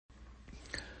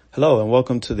Hello and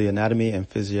welcome to the Anatomy and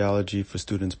Physiology for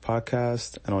Students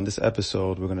podcast. And on this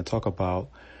episode, we're going to talk about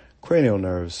cranial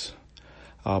nerves,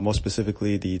 more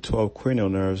specifically the 12 cranial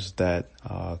nerves that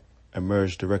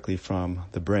emerge directly from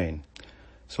the brain.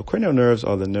 So cranial nerves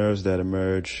are the nerves that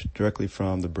emerge directly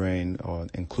from the brain, or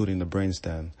including the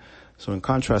brainstem. So in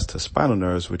contrast to spinal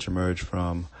nerves, which emerge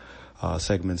from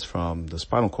segments from the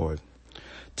spinal cord,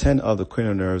 10 of the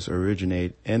cranial nerves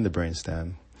originate in the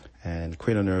brainstem, and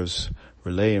cranial nerves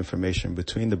relay information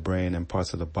between the brain and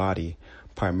parts of the body,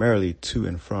 primarily to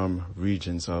and from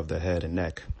regions of the head and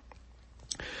neck.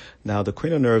 Now, the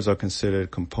cranial nerves are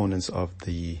considered components of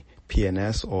the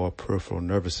PNS, or peripheral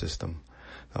nervous system.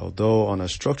 Although on a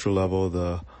structural level,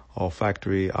 the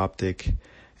olfactory, optic,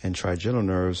 and trigeminal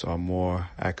nerves are more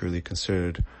accurately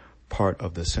considered part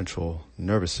of the central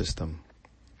nervous system.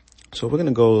 So we're going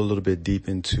to go a little bit deep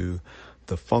into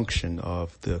the function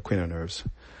of the cranial nerves.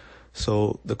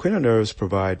 So the cranial nerves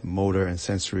provide motor and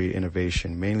sensory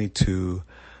innervation mainly to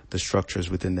the structures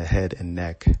within the head and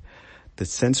neck. The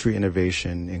sensory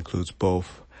innervation includes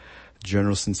both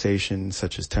general sensations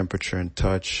such as temperature and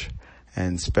touch,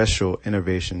 and special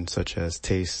innervation such as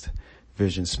taste,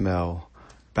 vision, smell,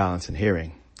 balance, and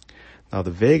hearing. Now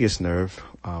the vagus nerve,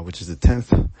 which is the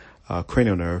 10th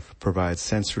cranial nerve, provides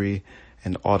sensory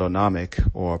and autonomic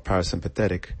or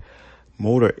parasympathetic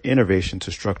motor innervation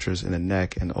to structures in the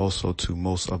neck and also to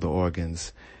most of the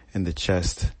organs in the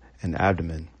chest and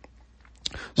abdomen.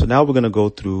 So now we're going to go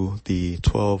through the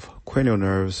 12 cranial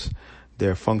nerves,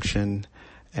 their function,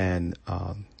 and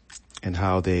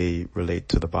how they relate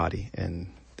to the body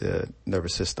and the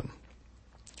nervous system.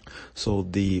 So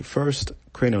the first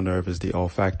cranial nerve is the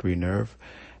olfactory nerve,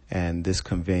 and this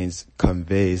conveys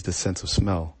the sense of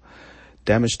smell.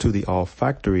 Damage to the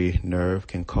olfactory nerve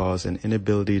can cause an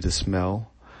inability to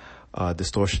smell,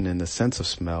 distortion in the sense of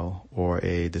smell, or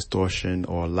a distortion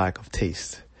or lack of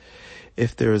taste.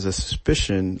 If there is a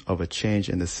suspicion of a change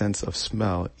in the sense of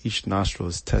smell, each nostril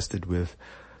is tested with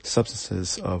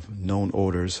substances of known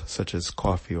odors such as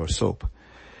coffee or soap.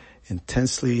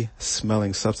 Intensely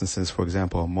smelling substances, for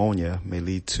example ammonia, may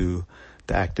lead to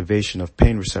the activation of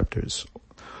pain receptors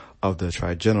of the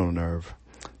trigeminal nerve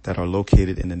that are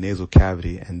located in the nasal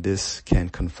cavity, and this can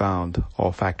confound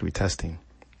olfactory testing.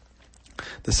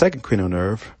 The second cranial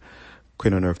nerve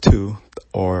 2,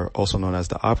 or also known as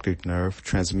the optic nerve,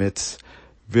 transmits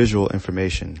visual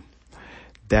information.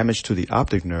 Damage to the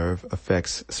optic nerve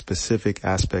affects specific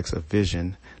aspects of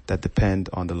vision that depend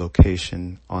on the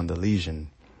location on the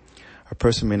lesion. A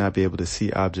person may not be able to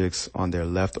see objects on their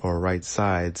left or right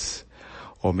sides,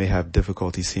 or may have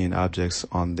difficulty seeing objects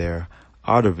on their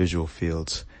outer visual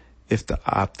fields if the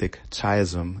optic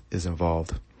chiasm is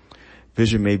involved.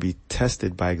 Vision may be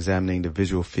tested by examining the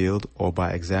visual field or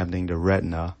by examining the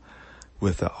retina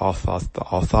with the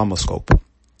ophthalmoscope,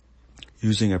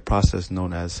 using a process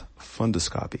known as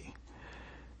fundoscopy.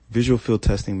 Visual field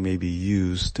testing may be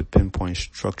used to pinpoint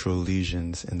structural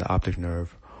lesions in the optic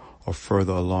nerve or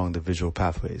further along the visual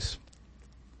pathways.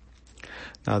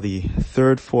 Now the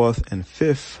third, fourth, and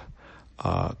fifth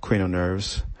cranial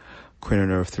nerves: cranial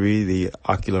nerve 3, the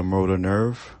ocular motor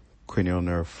nerve; cranial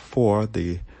nerve 4,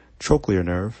 the trochlear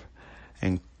nerve;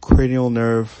 and cranial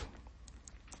nerve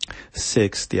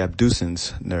 6, the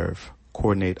abducens nerve,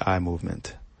 coordinate eye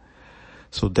movement.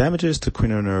 So damages to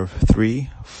cranial nerve 3,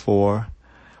 4,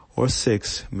 or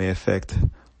 6 may affect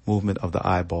movement of the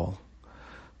eyeball.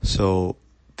 So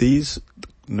these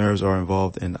nerves are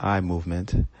involved in eye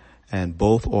movement, and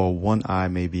both or one eye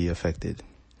may be affected.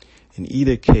 In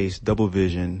either case, double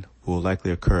vision will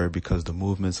likely occur because the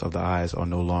movements of the eyes are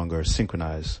no longer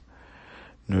synchronized.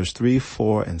 Nerves 3,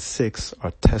 4, and 6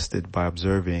 are tested by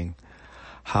observing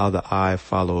how the eye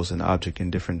follows an object in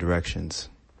different directions.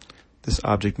 This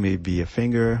object may be a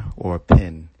finger or a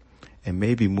pin and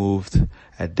may be moved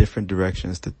at different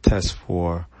directions to test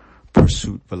for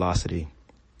pursuit velocity.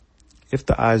 If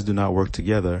the eyes do not work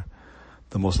together,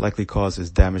 the most likely cause is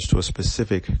damage to a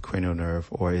specific cranial nerve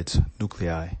or its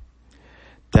nuclei.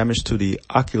 Damage to the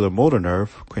ocular motor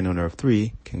nerve, cranial nerve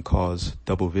 3, can cause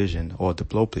double vision or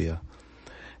diplopia,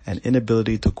 an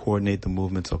inability to coordinate the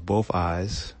movements of both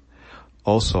eyes,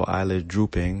 also eyelid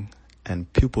drooping,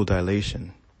 and pupil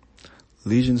dilation.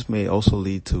 Lesions may also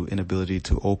lead to inability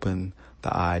to open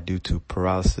the eye due to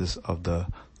paralysis of the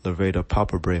levator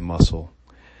palpebrae muscle.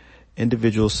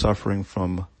 Individuals suffering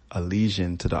from a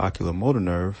lesion to the ocular motor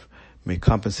nerve may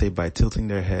compensate by tilting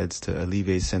their heads to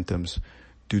alleviate symptoms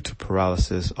due to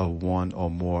paralysis of one or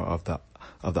more of the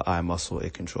eye muscle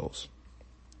it controls.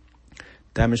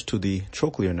 Damage to the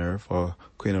trochlear nerve, or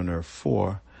cranial nerve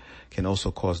 4, can also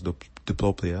cause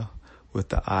diplopia, with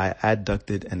the eye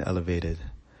adducted and elevated.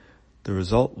 The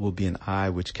result will be an eye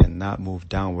which cannot move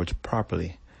downwards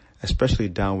properly, especially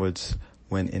downwards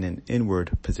when in an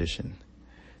inward position.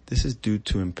 This is due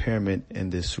to impairment in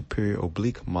the superior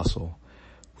oblique muscle,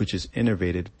 which is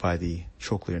innervated by the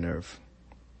trochlear nerve.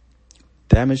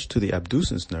 Damage to the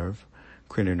abducens nerve,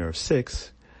 cranial nerve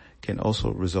 6, can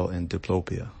also result in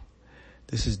diplopia.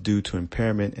 This is due to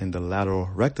impairment in the lateral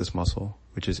rectus muscle,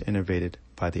 which is innervated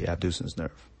by the abducens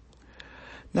nerve.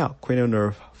 Now, cranial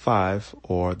nerve 5,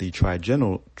 or the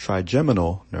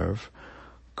trigeminal nerve,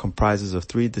 comprises of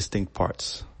 3 distinct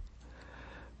parts: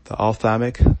 the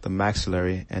ophthalmic, the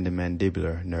maxillary, and the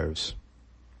mandibular nerves.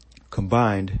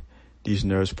 Combined, these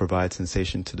nerves provide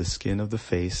sensation to the skin of the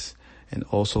face and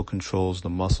also controls the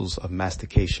muscles of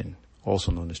mastication,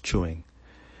 also known as chewing.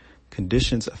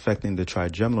 Conditions affecting the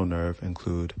trigeminal nerve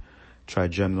include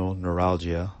trigeminal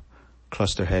neuralgia,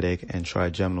 cluster headache, and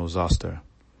trigeminal zoster.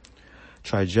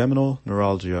 Trigeminal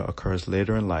neuralgia occurs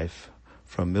later in life,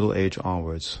 from middle age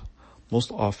onwards,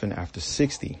 most often after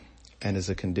 60, and is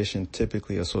a condition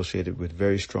typically associated with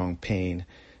very strong pain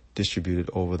distributed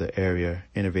over the area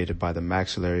innervated by the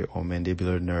maxillary or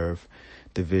mandibular nerve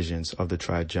divisions of the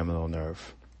trigeminal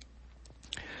nerve.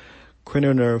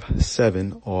 Cranial nerve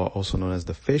 7, or also known as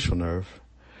the facial nerve,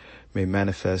 may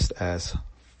manifest as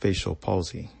facial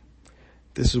palsy.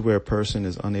 This is where a person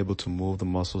is unable to move the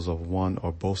muscles of one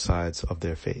or both sides of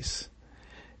their face.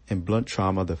 In blunt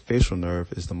trauma, the facial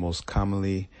nerve is the most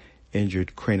commonly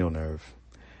injured cranial nerve.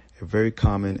 A very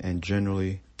common and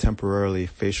generally temporarily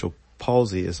facial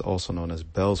palsy is also known as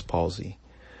Bell's palsy.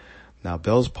 Now,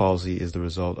 Bell's palsy is the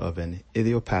result of an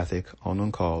idiopathic,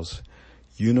 unknown cause,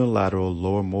 unilateral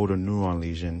lower motor neuron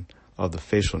lesion of the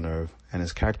facial nerve and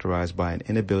is characterized by an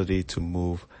inability to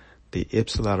move the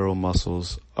ipsilateral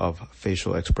muscles of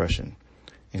facial expression,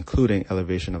 including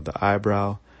elevation of the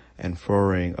eyebrow and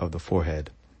furrowing of the forehead.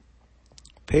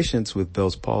 Patients with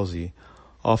Bell's palsy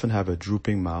often have a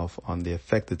drooping mouth on the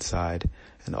affected side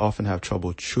and often have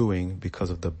trouble chewing because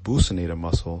of the buccinator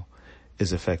muscle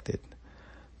is affected.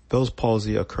 Bell's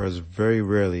palsy occurs very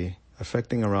rarely,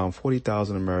 affecting around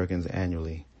 40,000 Americans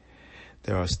annually.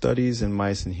 There are studies in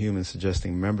mice and humans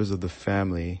suggesting members of the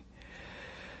family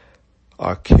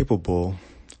are capable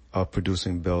of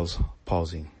producing Bell's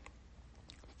palsy.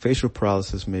 Facial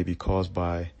paralysis may be caused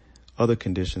by other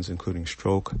conditions including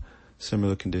stroke,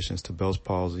 similar conditions to Bell's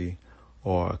palsy,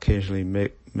 or occasionally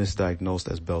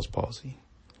misdiagnosed as Bell's palsy.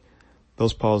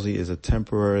 Bell's palsy is a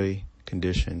temporary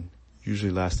condition,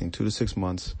 usually lasting 2 to 6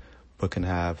 months, but can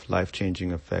have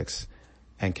life-changing effects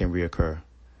and can reoccur.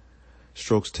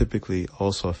 Strokes typically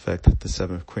also affect the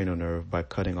 7th cranial nerve by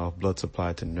cutting off blood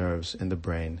supply to nerves in the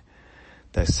brain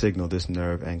that signal this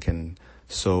nerve and can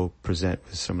so present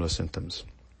with similar symptoms.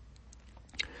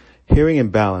 Hearing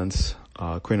imbalance,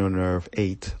 cranial nerve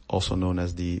 8, also known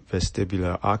as the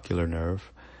vestibular ocular nerve,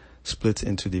 splits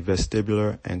into the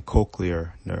vestibular and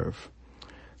cochlear nerve.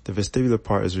 The vestibular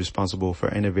part is responsible for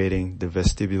innervating the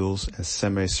vestibules and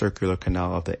semicircular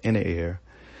canal of the inner ear.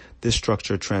 This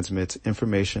structure transmits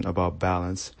information about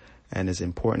balance and is an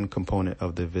important component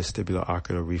of the vestibular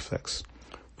ocular reflex,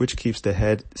 which keeps the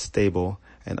head stable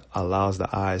and allows the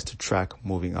eyes to track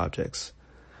moving objects.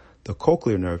 The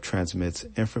cochlear nerve transmits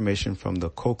information from the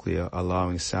cochlea,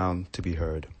 allowing sound to be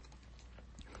heard.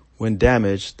 When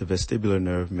damaged, the vestibular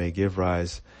nerve may give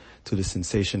rise to the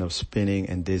sensation of spinning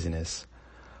and dizziness.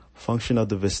 Function of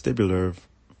the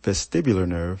vestibular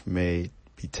nerve may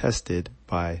be tested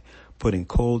by putting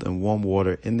cold and warm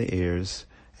water in the ears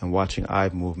and watching eye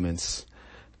movements,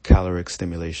 caloric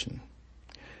stimulation.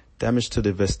 Damage to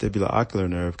the vestibular ocular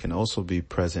nerve can also be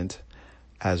present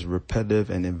as repetitive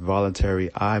and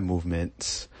involuntary eye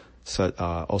movements,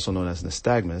 also known as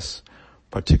nystagmus,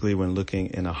 particularly when looking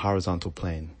in a horizontal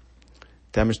plane.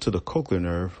 Damage to the cochlear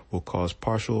nerve will cause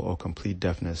partial or complete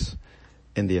deafness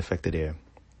in the affected ear.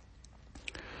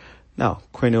 Now,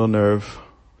 cranial nerve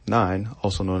 9,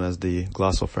 also known as the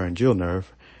glossopharyngeal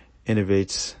nerve,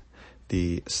 innervates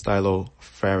the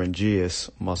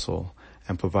stylopharyngeus muscle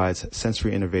and provides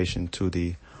sensory innervation to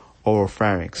the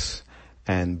oropharynx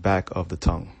and back of the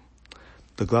tongue.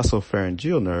 The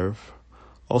glossopharyngeal nerve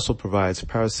also provides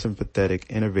parasympathetic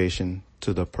innervation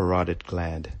to the parotid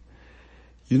gland.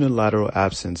 Unilateral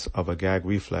absence of a gag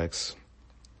reflex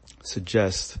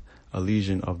suggests a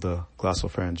lesion of the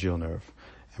glossopharyngeal nerve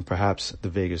and perhaps the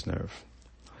vagus nerve.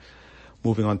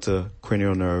 Moving on to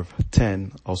cranial nerve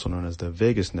 10, also known as the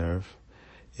vagus nerve,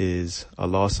 is a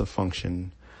loss of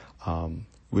function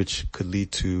which could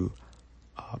lead to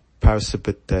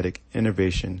parasympathetic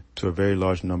innervation to a very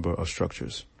large number of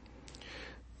structures.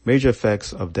 Major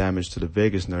effects of damage to the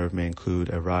vagus nerve may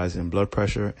include a rise in blood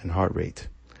pressure and heart rate.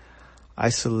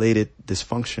 Isolated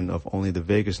dysfunction of only the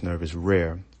vagus nerve is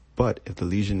rare, but if the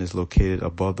lesion is located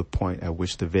above the point at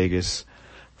which the vagus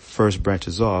first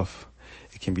branches off,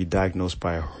 it can be diagnosed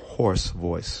by a hoarse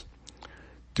voice.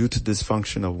 Due to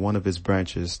dysfunction of one of its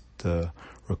branches, the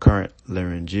recurrent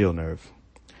laryngeal nerve.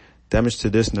 Damage to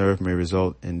this nerve may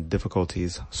result in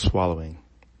difficulties swallowing.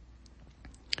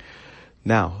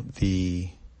 Now,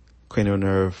 the cranial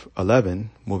nerve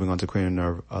 11, moving on to cranial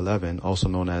nerve 11, also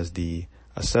known as the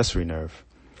accessory nerve.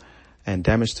 And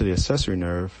damage to the accessory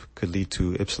nerve could lead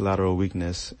to ipsilateral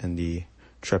weakness in the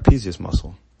trapezius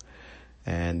muscle.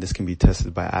 And this can be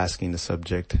tested by asking the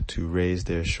subject to raise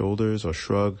their shoulders or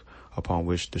shrug, upon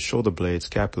which the shoulder blade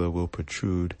scapula will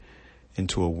protrude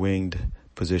into a winged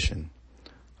position.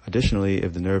 Additionally,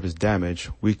 if the nerve is damaged,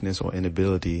 weakness or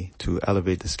inability to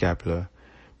elevate the scapula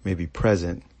may be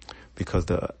present because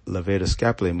the levator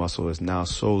scapulae muscle is now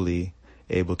solely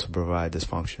able to provide this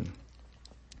function.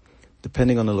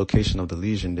 Depending on the location of the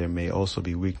lesion, there may also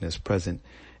be weakness present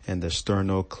in the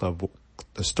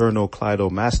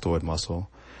sternocleidomastoid muscle,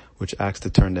 which acts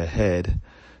to turn the head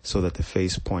so that the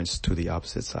face points to the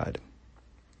opposite side.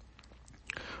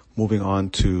 Moving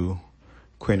on to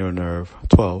cranial nerve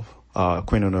 12, the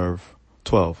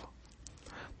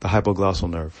hypoglossal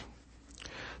nerve.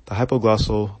 The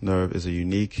hypoglossal nerve is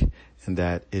unique in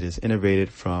that it is innervated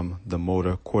from the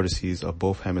motor cortices of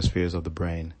both hemispheres of the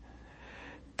brain.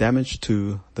 Damage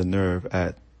to the nerve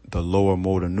at the lower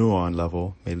motor neuron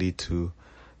level may lead to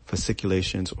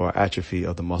fasciculations or atrophy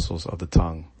of the muscles of the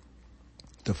tongue.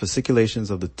 The fasciculations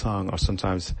of the tongue are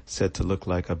sometimes said to look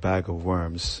like a bag of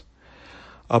worms.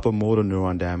 Upper motor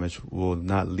neuron damage will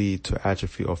not lead to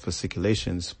atrophy or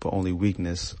fasciculations, but only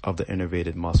weakness of the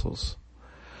innervated muscles.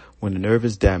 When the nerve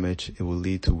is damaged, it will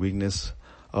lead to weakness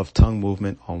of tongue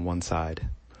movement on one side.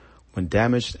 When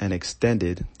damaged and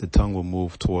extended, the tongue will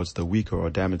move towards the weaker or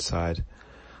damaged side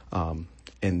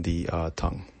in the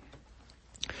tongue.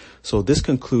 So this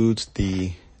concludes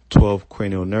the 12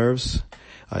 cranial nerves.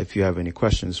 If you have any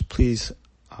questions, please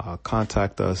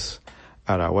contact us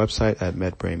at our website at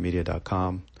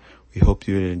medbrainmedia.com. We hope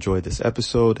you enjoyed this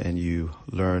episode and you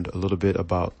learned a little bit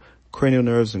about cranial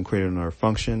nerves and cranial nerve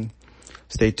function.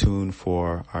 Stay tuned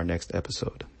for our next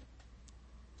episode.